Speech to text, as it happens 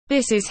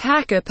This is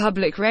Hacker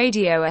Public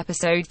Radio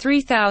episode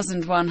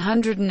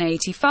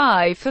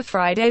 3185 for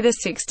Friday the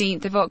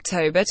 16th of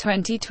October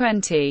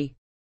 2020.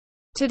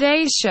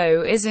 Today's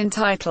show is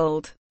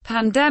entitled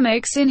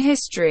Pandemics in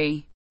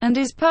History and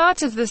is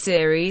part of the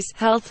series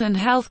Health and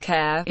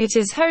Healthcare. It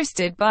is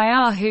hosted by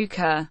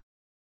Ahuka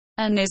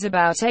and is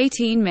about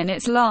 18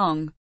 minutes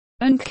long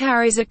and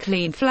carries a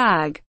clean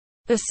flag.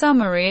 The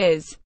summary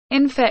is: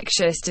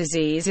 infectious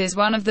disease is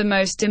one of the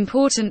most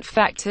important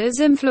factors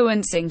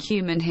influencing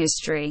human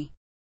history.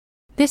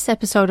 This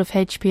episode of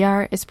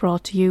HPR is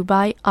brought to you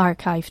by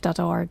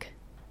archive.org.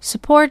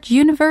 Support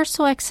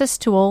universal access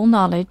to all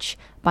knowledge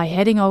by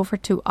heading over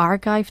to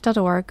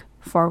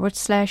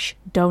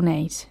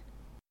archive.org/donate.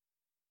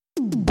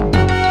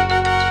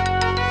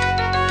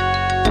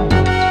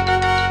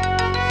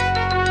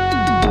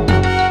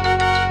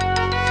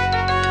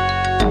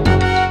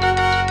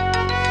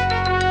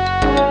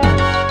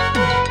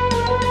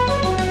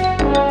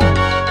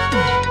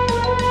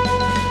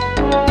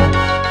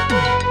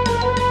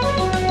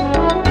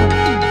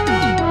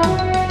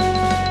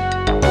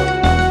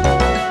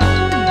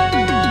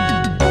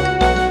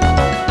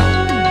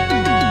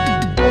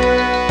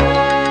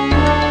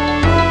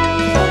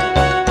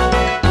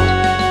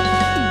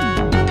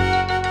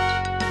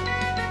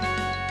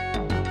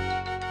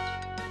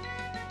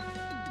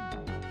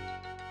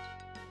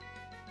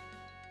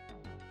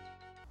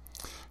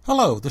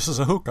 Hello, this is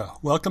Ahuka,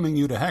 welcoming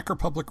you to Hacker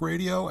Public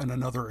Radio and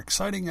another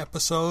exciting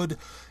episode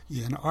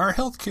in our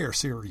healthcare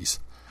series.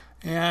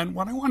 And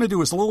what I want to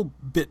do is a little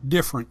bit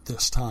different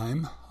this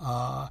time.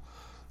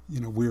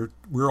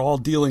 We're all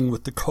dealing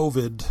with the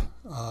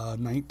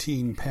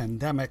COVID-19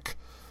 pandemic,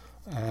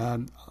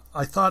 and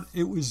I thought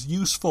it was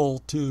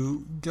useful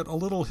to get a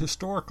little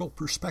historical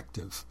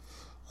perspective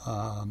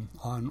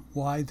on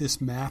why this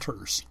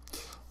matters.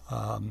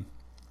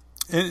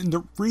 And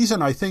the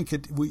reason I think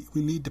we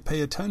need to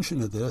pay attention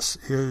to this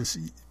is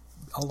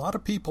a lot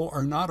of people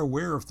are not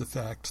aware of the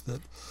fact that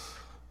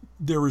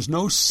there is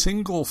no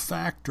single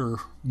factor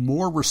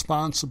more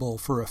responsible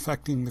for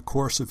affecting the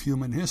course of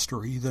human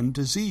history than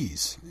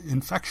disease,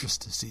 infectious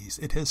disease.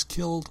 It has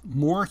killed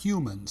more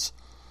humans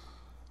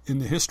in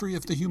the history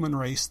of the human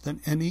race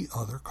than any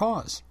other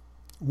cause.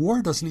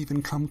 War doesn't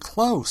even come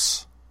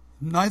close.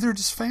 Neither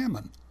does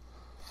famine.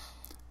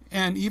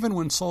 And even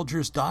when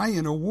soldiers die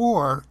in a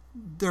war,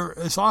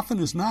 as often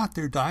as not,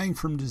 they're dying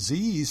from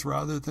disease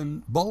rather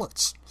than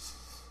bullets.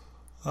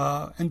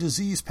 And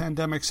disease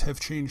pandemics have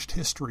changed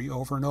history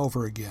over and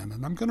over again.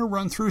 And I'm going to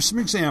run through some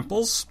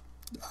examples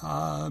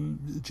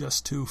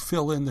just to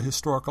fill in the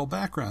historical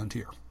background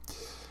here.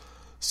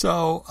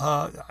 So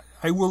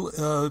I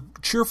will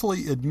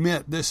cheerfully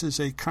admit this is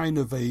a kind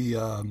of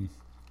a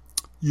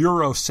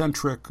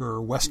Eurocentric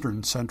or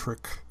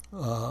Western-centric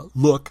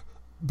look,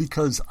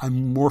 because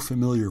I'm more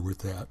familiar with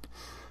that.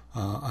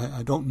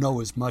 I don't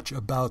know as much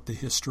about the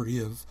history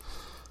of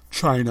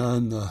China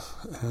and the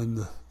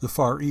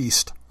Far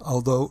East,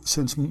 although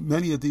since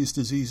many of these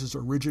diseases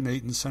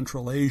originate in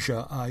Central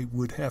Asia, I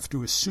would have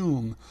to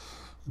assume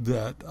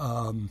that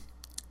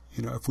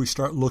if we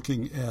start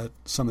looking at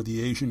some of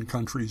the Asian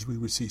countries, we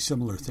would see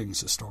similar things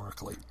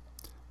historically.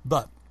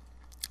 But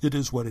it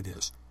is what it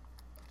is.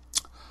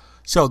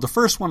 So the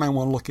first one I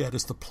want to look at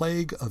is the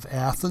Plague of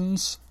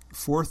Athens,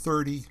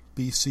 430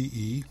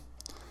 BCE.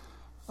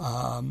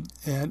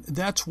 And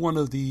that's one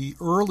of the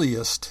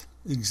earliest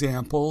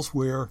examples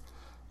where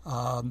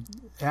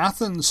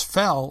Athens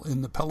fell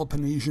in the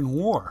Peloponnesian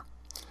War.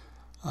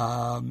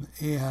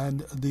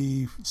 And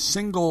the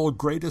single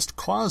greatest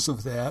cause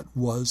of that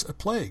was a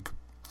plague.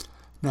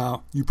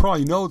 Now, you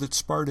probably know that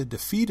Sparta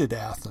defeated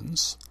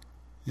Athens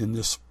in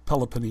this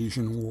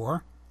Peloponnesian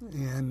War,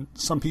 and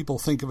some people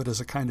think of it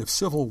as a kind of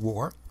civil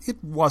war.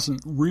 It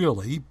wasn't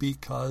really,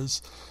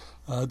 because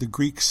the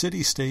Greek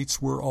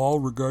city-states were all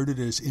regarded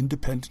as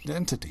independent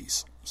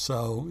entities.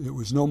 So it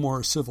was no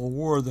more a civil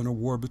war than a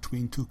war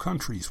between two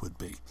countries would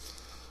be.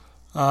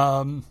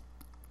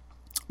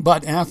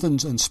 But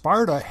Athens and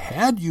Sparta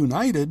had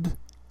united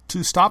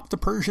to stop the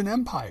Persian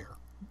Empire.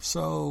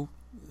 So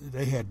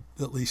they had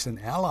at least an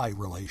ally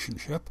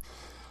relationship.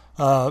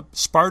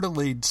 Sparta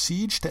laid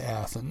siege to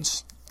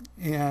Athens.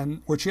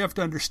 And what you have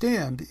to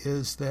understand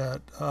is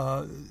that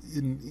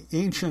in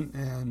ancient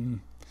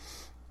and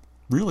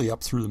really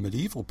up through the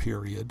medieval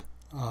period,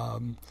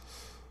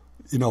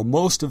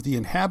 most of the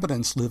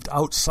inhabitants lived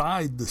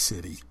outside the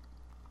city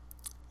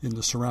in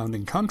the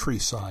surrounding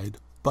countryside,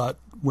 but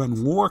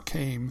when war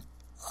came,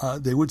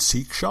 they would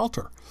seek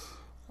shelter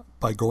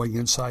by going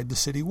inside the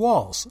city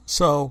walls.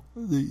 So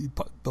the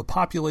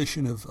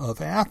population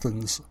of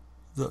Athens,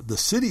 the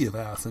city of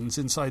Athens,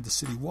 inside the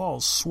city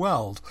walls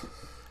swelled,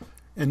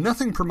 and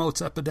nothing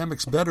promotes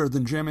epidemics better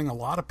than jamming a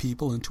lot of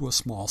people into a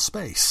small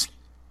space.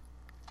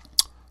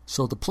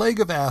 So the Plague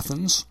of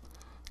Athens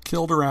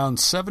killed around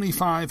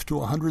 75 to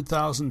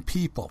 100,000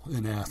 people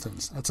in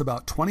Athens. That's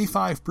about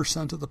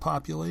 25% of the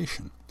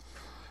population.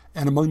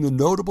 And among the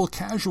notable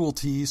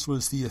casualties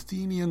was the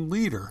Athenian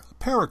leader,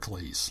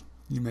 Pericles.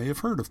 You may have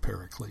heard of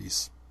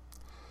Pericles.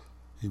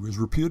 He was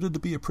reputed to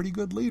be a pretty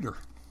good leader.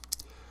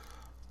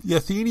 The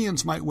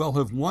Athenians might well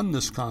have won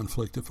this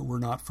conflict if it were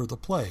not for the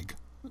plague,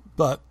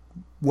 but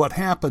what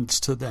happened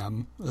to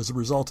them as a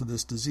result of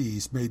this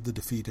disease made the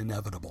defeat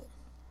inevitable.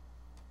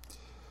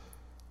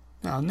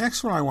 Now,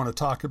 next one I want to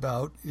talk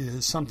about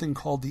is something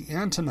called the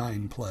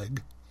Antonine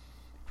Plague,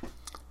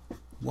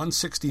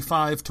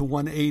 165 to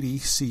 180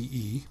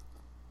 CE.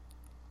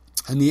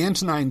 And the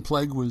Antonine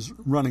Plague was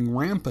running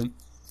rampant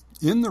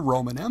in the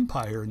Roman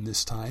Empire in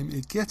this time.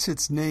 It gets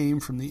its name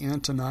from the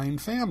Antonine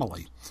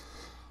family,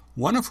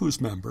 one of whose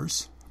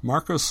members,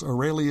 Marcus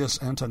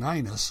Aurelius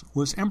Antoninus,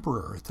 was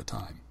emperor at the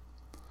time.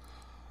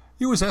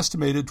 He was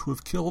estimated to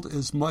have killed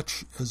as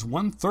much as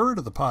 1/3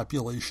 of the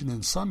population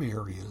in some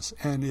areas,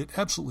 and it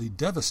absolutely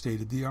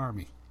devastated the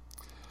army.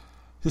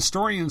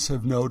 Historians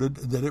have noted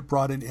that it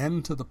brought an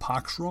end to the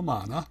Pax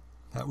Romana,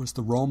 that was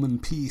the Roman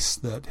peace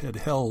that had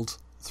held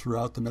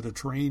throughout the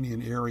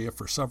Mediterranean area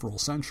for several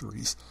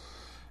centuries,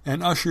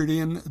 and ushered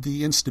in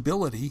the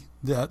instability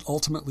that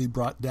ultimately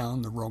brought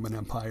down the Roman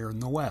Empire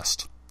in the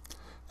West.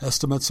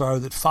 Estimates are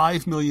that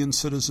 5 million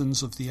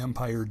citizens of the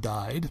empire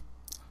died,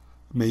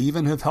 may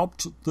even have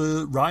helped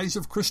the rise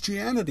of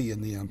Christianity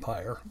in the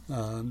empire.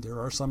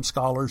 There are some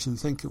scholars who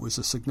think it was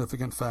a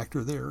significant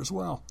factor there as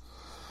well.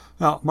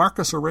 Now,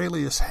 Marcus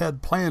Aurelius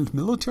had planned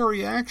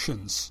military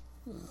actions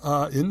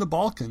in the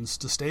Balkans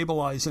to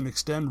stabilize and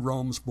extend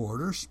Rome's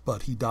borders,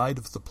 but he died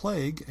of the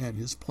plague and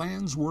his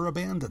plans were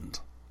abandoned.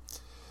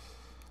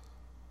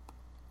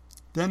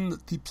 Then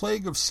the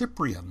plague of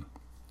Cyprian,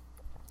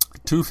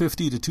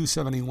 250 to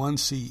 271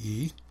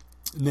 CE,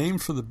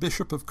 named for the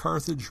bishop of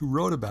Carthage who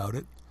wrote about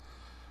it.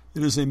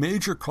 It is a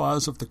major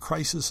cause of the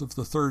crisis of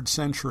the 3rd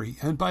century.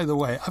 And by the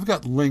way, I've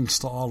got links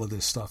to all of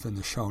this stuff in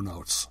the show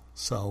notes.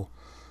 So,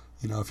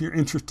 if you're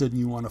interested and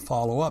you want to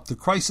follow up, the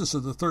crisis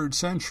of the 3rd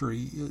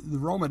century, the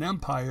Roman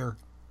Empire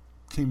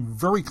came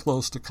very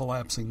close to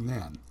collapsing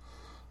then.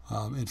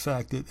 In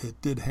fact,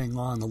 it did hang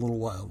on a little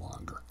while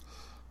longer.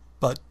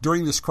 But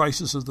during this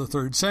crisis of the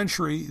 3rd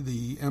century,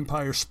 the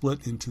empire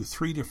split into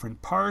 3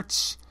 different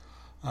parts,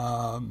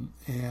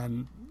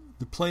 and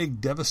the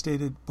plague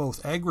devastated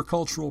both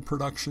agricultural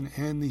production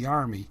and the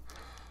army.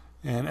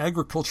 And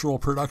agricultural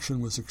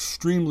production was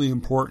extremely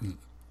important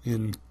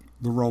in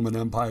the Roman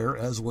Empire,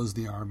 as was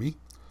the army.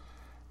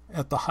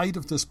 At the height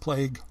of this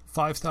plague,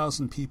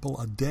 5,000 people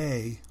a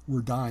day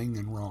were dying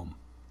in Rome.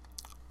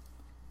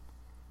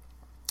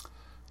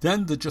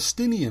 Then the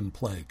Justinian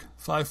Plague,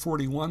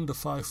 541 to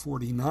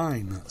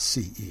 549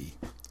 CE.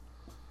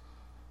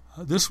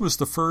 This was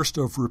the first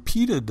of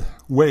repeated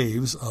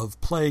waves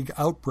of plague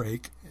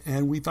outbreak,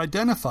 and we've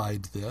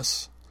identified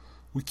this.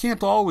 We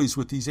can't always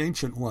with these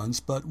ancient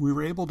ones, but we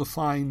were able to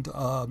find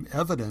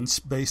evidence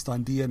based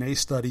on DNA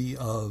study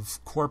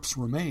of corpse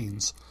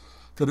remains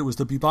that it was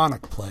the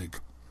bubonic plague.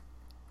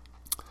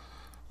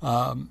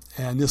 And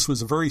this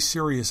was a very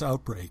serious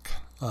outbreak.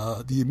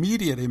 The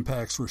immediate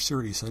impacts were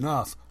serious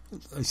enough.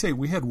 I say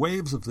we had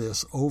waves of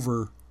this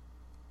over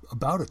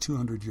about a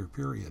 200-year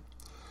period.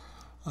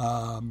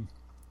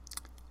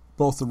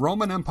 Both the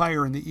Roman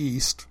Empire in the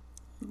East,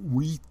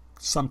 we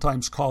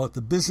sometimes call it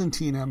the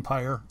Byzantine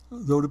Empire,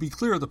 though to be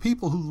clear, the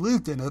people who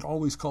lived in it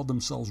always called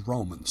themselves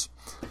Romans.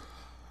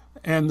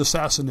 And the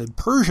Sassanid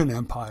Persian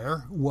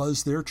Empire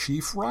was their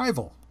chief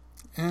rival.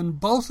 And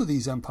both of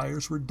these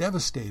empires were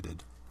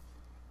devastated.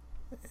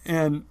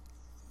 And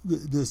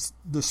this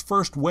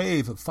first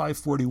wave of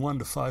 541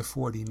 to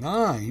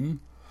 549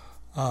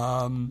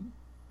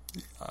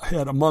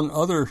 had, among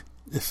other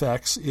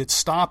effects, it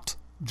stopped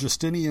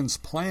Justinian's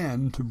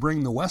plan to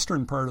bring the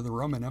western part of the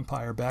Roman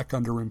Empire back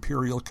under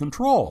imperial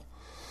control,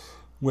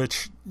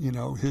 which,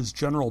 his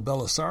general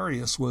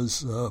Belisarius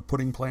was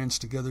putting plans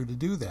together to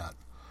do that.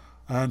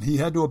 And he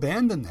had to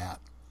abandon that.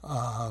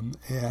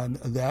 And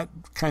that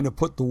kind of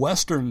put the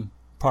western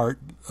part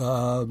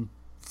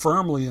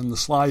firmly in the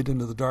slide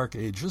into the Dark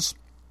Ages.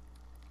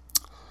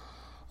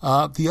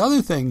 The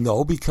other thing,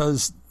 though,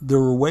 because there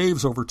were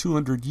waves over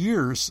 200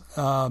 years,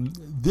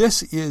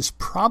 this is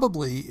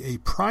probably a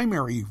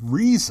primary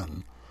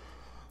reason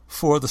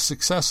for the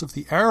success of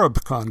the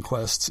Arab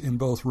conquests in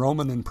both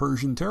Roman and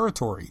Persian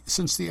territory,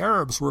 since the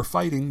Arabs were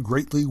fighting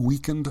greatly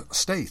weakened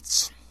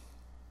states.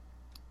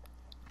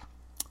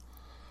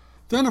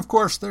 Then, of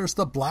course, there's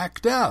the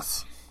Black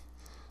Death,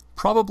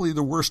 probably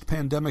the worst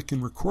pandemic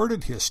in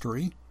recorded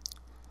history,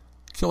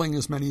 killing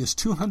as many as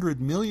 200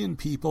 million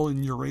people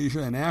in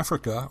Eurasia and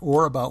Africa,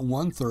 or about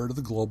 1/3 of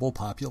the global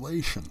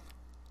population.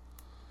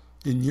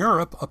 In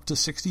Europe, up to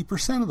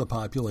 60% of the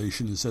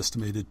population is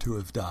estimated to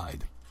have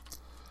died.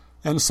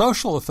 And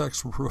social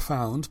effects were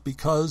profound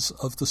because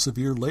of the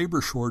severe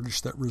labor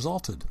shortage that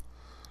resulted.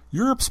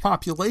 Europe's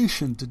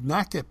population did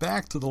not get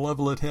back to the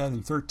level it had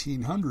in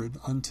 1300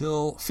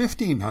 until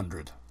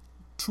 1500.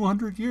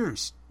 200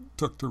 years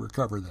took to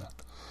recover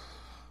that.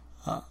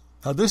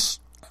 Now this,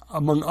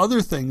 among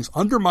other things,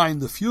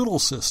 undermined the feudal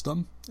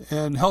system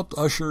and helped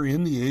usher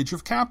in the age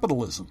of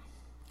capitalism.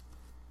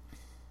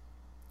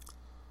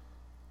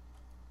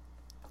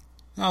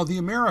 Now, the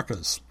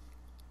Americas.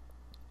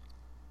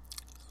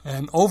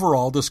 And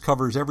overall, this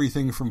covers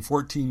everything from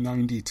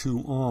 1492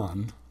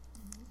 on.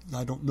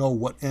 I don't know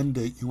what end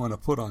date you want to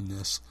put on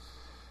this,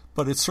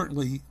 but it's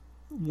certainly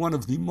one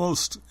of the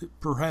most,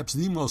 perhaps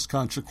the most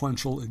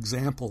consequential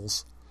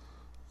examples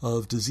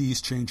of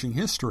disease-changing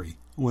history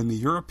when the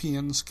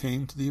Europeans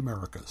came to the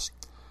Americas.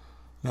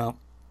 Now,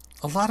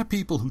 a lot of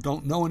people who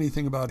don't know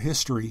anything about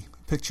history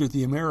picture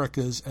the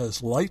Americas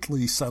as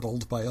lightly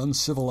settled by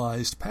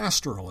uncivilized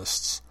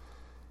pastoralists.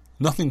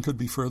 Nothing could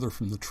be further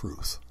from the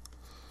truth.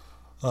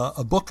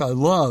 A book I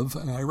love,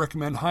 and I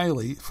recommend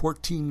highly,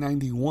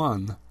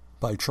 1491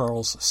 by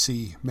Charles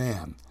C.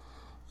 Mann.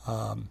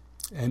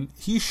 And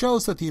he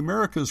shows that the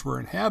Americas were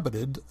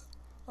inhabited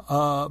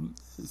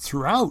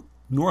throughout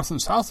North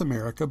and South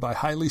America by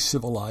highly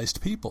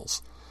civilized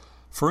peoples.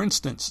 For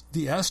instance,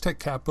 the Aztec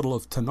capital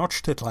of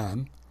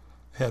Tenochtitlan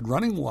had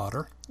running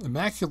water,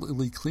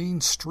 immaculately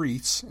clean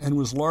streets, and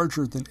was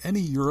larger than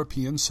any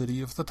European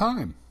city of the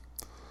time.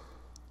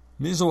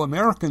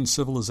 Mesoamerican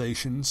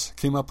civilizations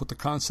came up with the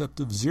concept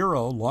of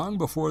zero long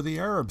before the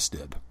Arabs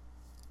did.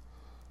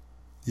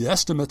 The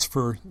estimates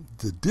for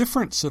the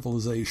different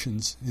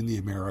civilizations in the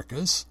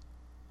Americas,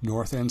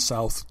 North and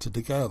South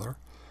together,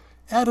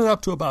 added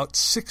up to about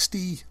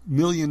 60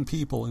 million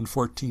people in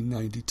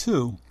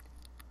 1492.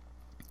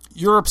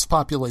 Europe's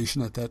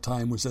population at that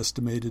time was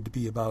estimated to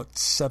be about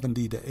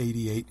 70 to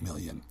 88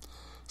 million.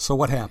 So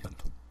what happened?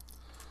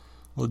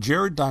 Well,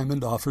 Jared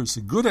Diamond offers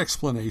a good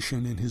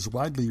explanation in his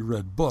widely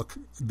read book,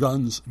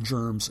 Guns,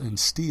 Germs, and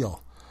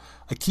Steel.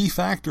 A key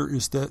factor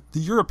is that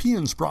the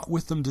Europeans brought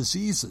with them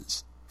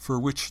diseases for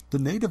which the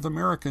Native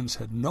Americans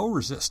had no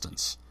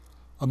resistance,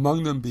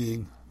 among them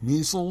being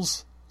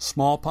measles,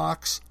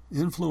 smallpox,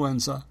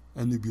 influenza,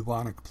 and the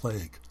bubonic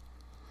plague.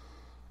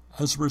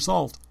 As a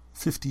result,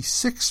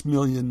 56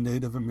 million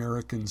Native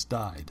Americans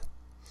died,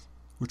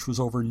 which was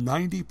over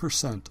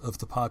 90% of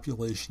the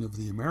population of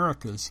the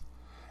Americas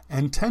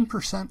and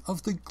 10%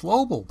 of the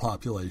global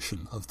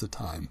population of the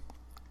time.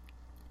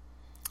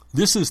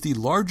 This is the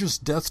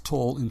largest death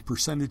toll in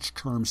percentage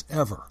terms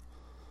ever,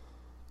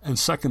 and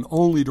second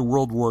only to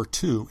World War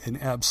II in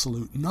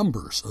absolute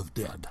numbers of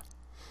dead.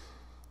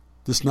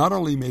 This not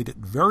only made it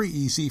very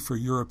easy for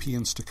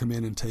Europeans to come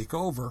in and take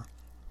over,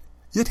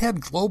 it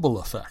had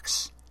global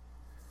effects.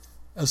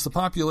 As the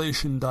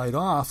population died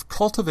off,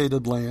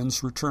 cultivated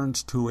lands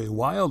returned to a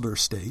wilder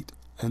state,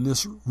 and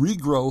this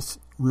regrowth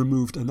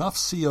removed enough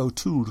CO2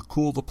 to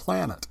cool the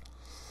planet.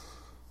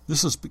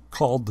 This is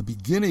called the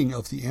beginning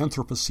of the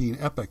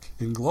Anthropocene epoch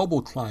in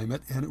global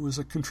climate, and it was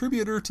a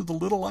contributor to the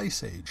Little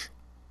Ice Age.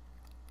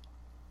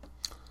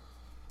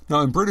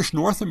 Now, in British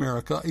North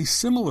America, a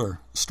similar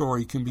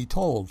story can be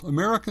told.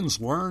 Americans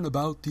learn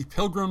about the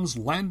Pilgrims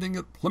landing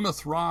at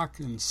Plymouth Rock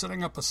and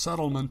setting up a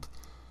settlement,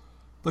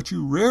 but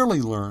you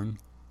rarely learn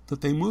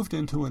that they moved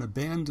into an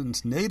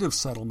abandoned native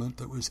settlement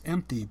that was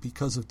empty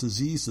because of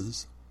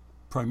diseases,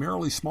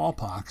 primarily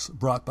smallpox,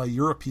 brought by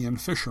European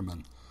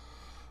fishermen,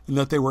 and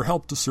that they were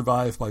helped to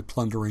survive by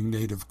plundering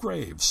native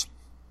graves.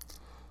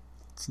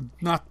 It's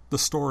not the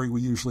story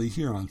we usually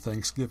hear on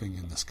Thanksgiving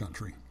in this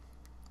country.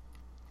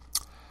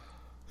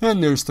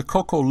 And there's the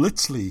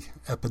Kokolitzli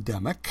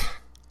epidemic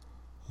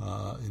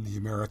in the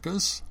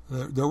Americas.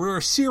 There were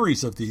a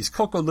series of these.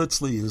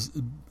 Kokolitzli is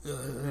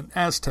an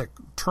Aztec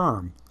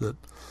term that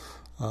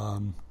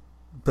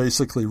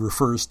basically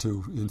refers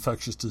to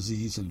infectious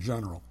disease in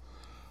general.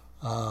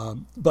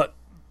 But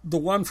the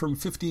one from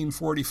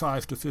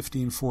 1545 to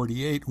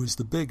 1548 was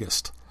the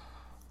biggest.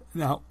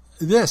 Now,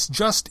 this,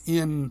 just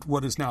in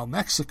what is now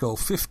Mexico,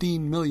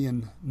 15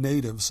 million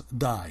natives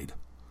died.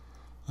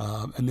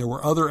 And there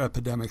were other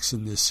epidemics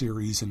in this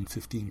series in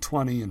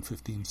 1520 and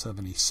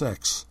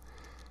 1576.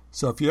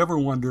 So if you ever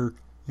wonder,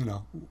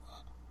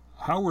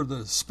 how were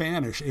the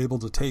Spanish able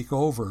to take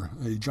over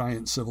a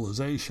giant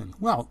civilization?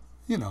 Well,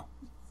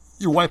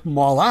 you wipe them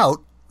all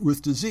out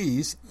with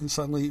disease, and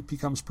suddenly it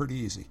becomes pretty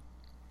easy.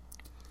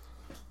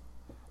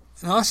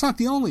 Now, that's not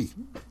the only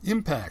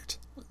impact.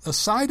 A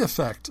side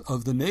effect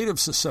of the native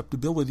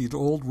susceptibility to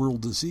old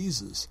world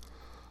diseases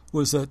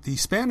was that the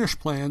Spanish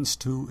plans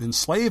to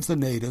enslave the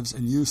natives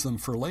and use them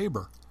for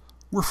labor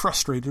were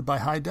frustrated by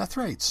high death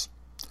rates.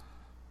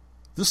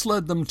 This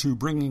led them to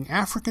bringing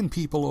African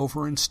people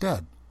over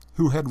instead,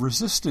 who had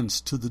resistance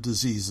to the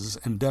diseases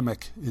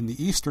endemic in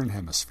the Eastern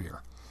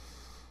Hemisphere.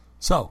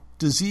 So,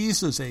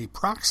 disease is a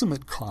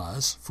proximate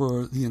cause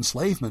for the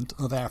enslavement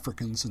of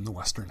Africans in the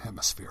Western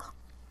Hemisphere.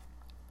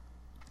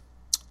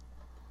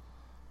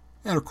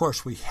 And of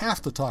course, we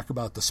have to talk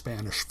about the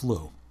Spanish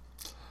flu.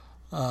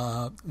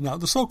 Now,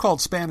 the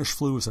so-called Spanish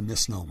flu is a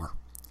misnomer.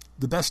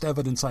 The best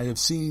evidence I have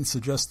seen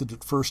suggests that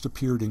it first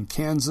appeared in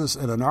Kansas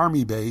at an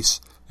army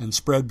base and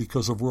spread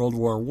because of World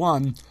War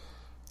I.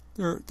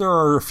 There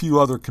are a few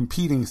other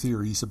competing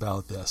theories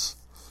about this.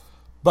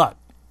 But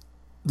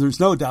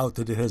there's no doubt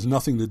that it has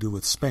nothing to do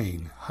with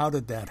Spain. How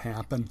did that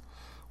happen?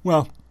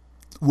 Well,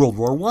 World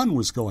War I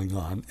was going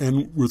on,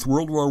 and with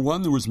World War I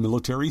there was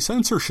military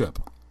censorship.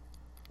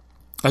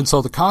 And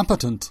so the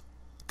competent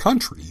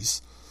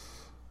countries,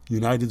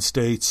 United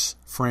States,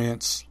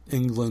 France,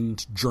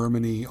 England,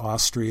 Germany,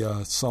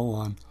 Austria, so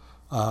on,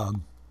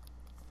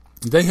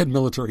 they had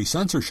military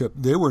censorship.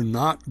 They were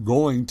not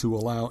going to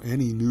allow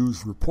any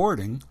news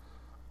reporting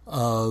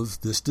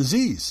of this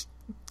disease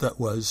that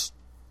was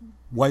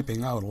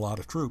wiping out a lot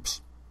of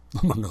troops,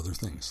 among other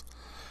things.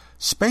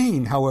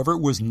 Spain, however,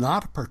 was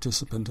not a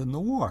participant in the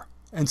war,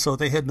 and so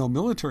they had no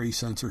military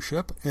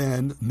censorship,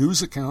 and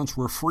news accounts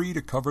were free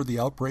to cover the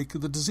outbreak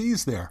of the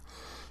disease there.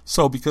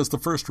 So because the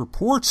first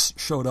reports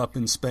showed up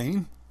in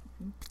Spain,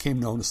 it became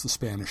known as the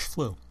Spanish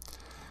flu.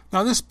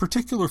 Now, this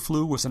particular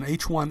flu was an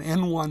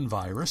H1N1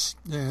 virus,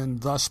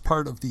 and thus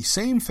part of the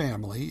same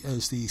family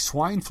as the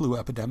swine flu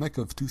epidemic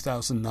of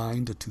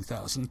 2009 to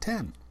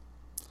 2010.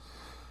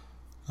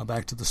 Now,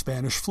 back to the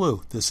Spanish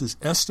flu. This is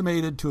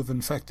estimated to have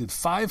infected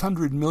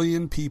 500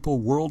 million people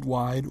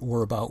worldwide,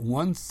 or about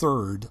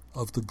 1/3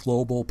 of the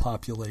global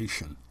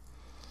population.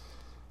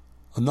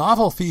 A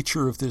novel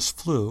feature of this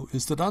flu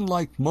is that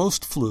unlike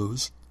most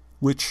flus,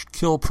 which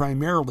kill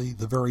primarily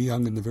the very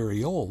young and the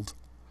very old,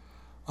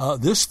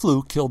 this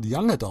flu killed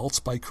young adults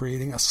by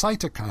creating a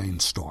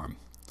cytokine storm.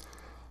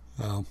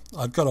 Now,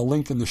 I've got a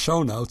link in the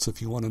show notes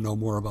if you want to know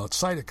more about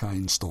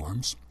cytokine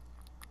storms.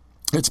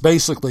 It's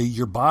basically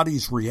your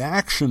body's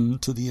reaction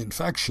to the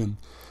infection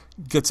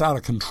gets out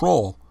of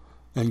control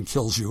and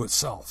kills you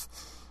itself.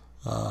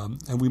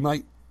 And we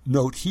might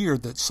note here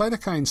that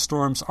cytokine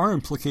storms are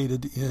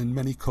implicated in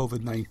many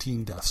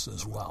COVID-19 deaths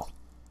as well.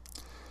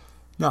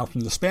 Now,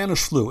 from the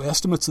Spanish flu,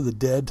 estimates of the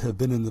dead have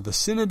been in the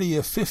vicinity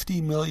of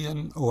 50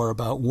 million, or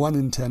about 1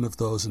 in 10 of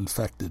those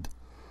infected.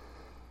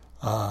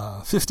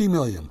 50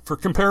 million. For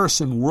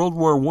comparison, World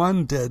War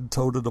I dead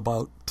totaled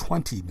about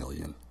 20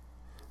 million,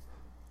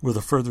 with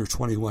a further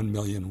 21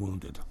 million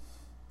wounded.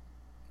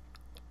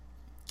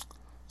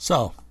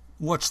 So,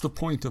 what's the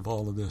point of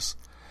all of this?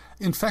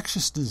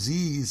 Infectious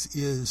disease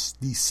is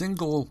the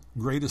single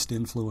greatest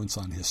influence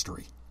on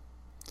history.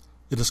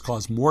 It has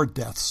caused more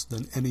deaths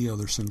than any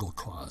other single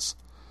cause.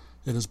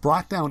 It has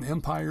brought down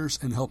empires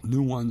and helped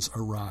new ones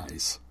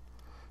arise.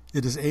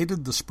 It has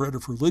aided the spread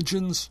of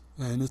religions,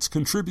 and it's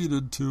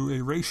contributed to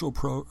a racial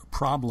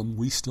problem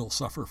we still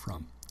suffer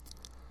from.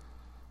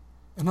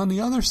 And on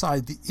the other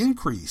side, the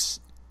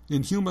increase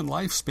in human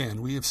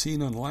lifespan we have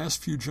seen in the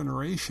last few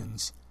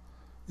generations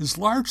is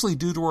largely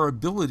due to our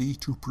ability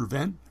to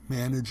prevent,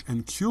 manage,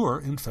 and cure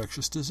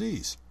infectious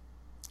disease.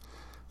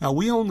 Now,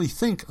 we only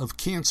think of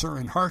cancer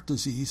and heart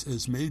disease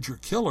as major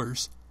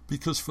killers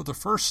because for the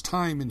first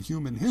time in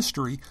human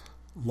history,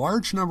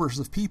 large numbers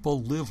of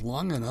people live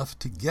long enough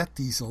to get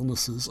these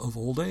illnesses of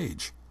old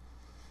age.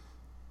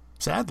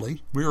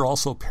 Sadly, we are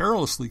also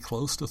perilously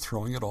close to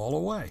throwing it all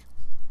away.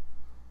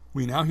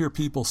 We now hear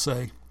people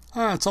say,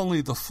 it's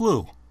only the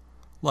flu,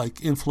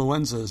 like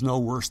influenza is no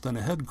worse than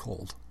a head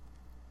cold.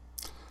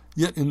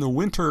 Yet in the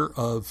winter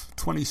of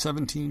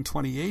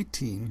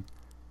 2017-2018,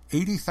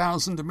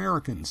 80,000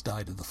 Americans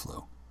died of the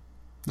flu.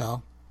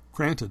 Now,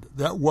 granted,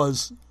 that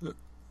was a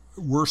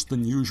worse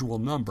than usual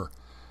number.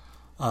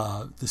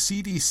 The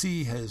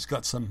CDC has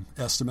got some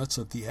estimates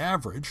of the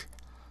average,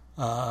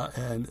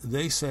 and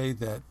they say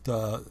that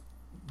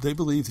they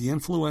believe the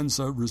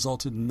influenza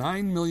resulted in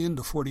 9 million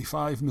to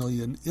 45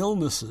 million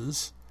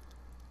illnesses,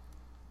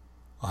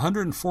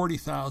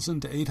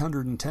 140,000 to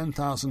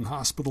 810,000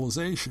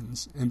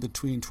 hospitalizations, and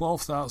between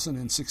 12,000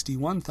 and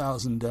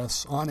 61,000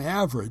 deaths on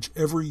average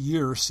every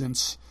year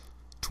since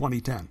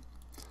 2010.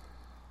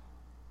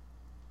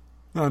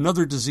 Now,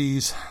 another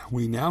disease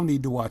we now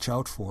need to watch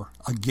out for,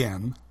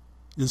 again,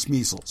 is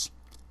measles.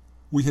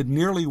 We had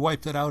nearly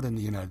wiped it out in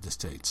the United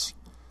States,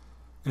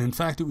 and in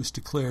fact it was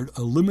declared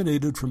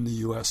eliminated from the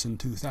U.S. in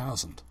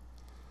 2000.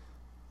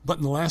 But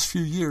in the last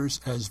few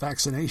years, as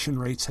vaccination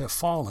rates have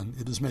fallen,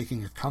 it is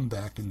making a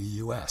comeback in the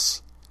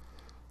U.S.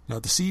 Now,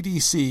 the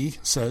CDC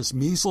says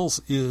measles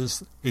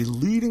is a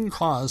leading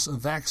cause of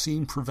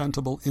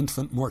vaccine-preventable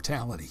infant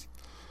mortality.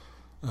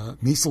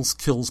 Measles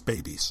kills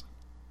babies.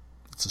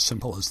 It's as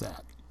simple as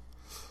that.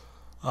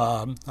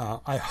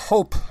 I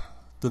hope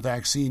the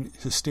vaccine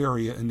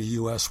hysteria in the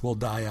U.S. will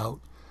die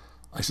out.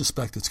 I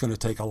suspect it's going to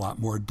take a lot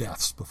more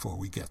deaths before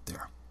we get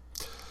there.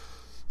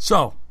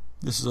 So,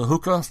 this is a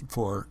hookah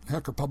for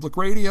Hacker Public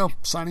Radio,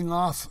 signing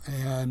off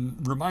and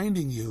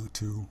reminding you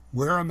to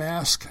wear a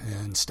mask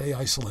and stay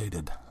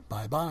isolated.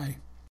 Bye-bye.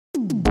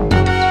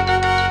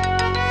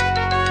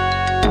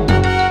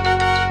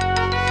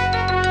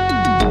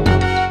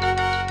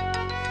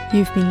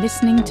 You've been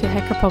listening to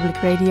Hacker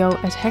Public Radio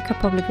at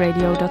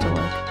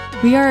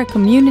hackerpublicradio.org. We are a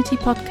community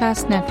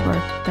podcast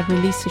network that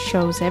releases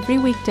shows every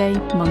weekday,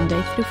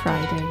 Monday through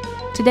Friday.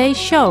 Today's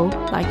show,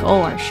 like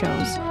all our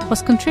shows,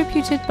 was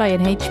contributed by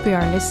an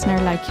HPR listener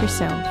like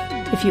yourself.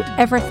 If you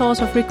ever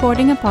thought of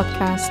recording a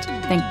podcast,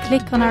 then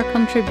click on our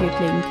contribute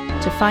link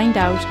to find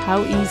out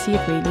how easy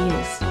it really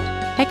is.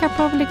 Hacker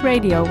Public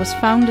Radio was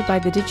founded by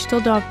the Digital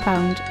Dog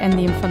Pound and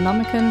the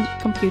Infonomicon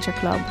Computer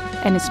Club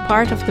and is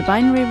part of the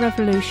binary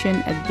revolution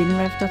at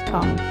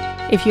binrev.com.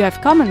 If you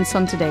have comments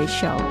on today's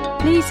show,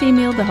 please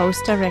email the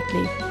host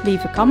directly,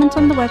 leave a comment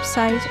on the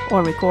website,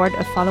 or record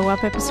a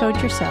follow-up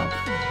episode yourself.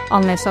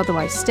 Unless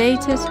otherwise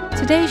stated,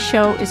 today's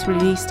show is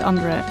released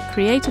under a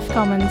Creative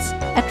Commons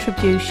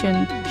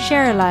Attribution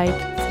Share Alike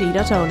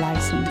 3.0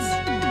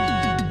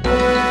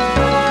 license.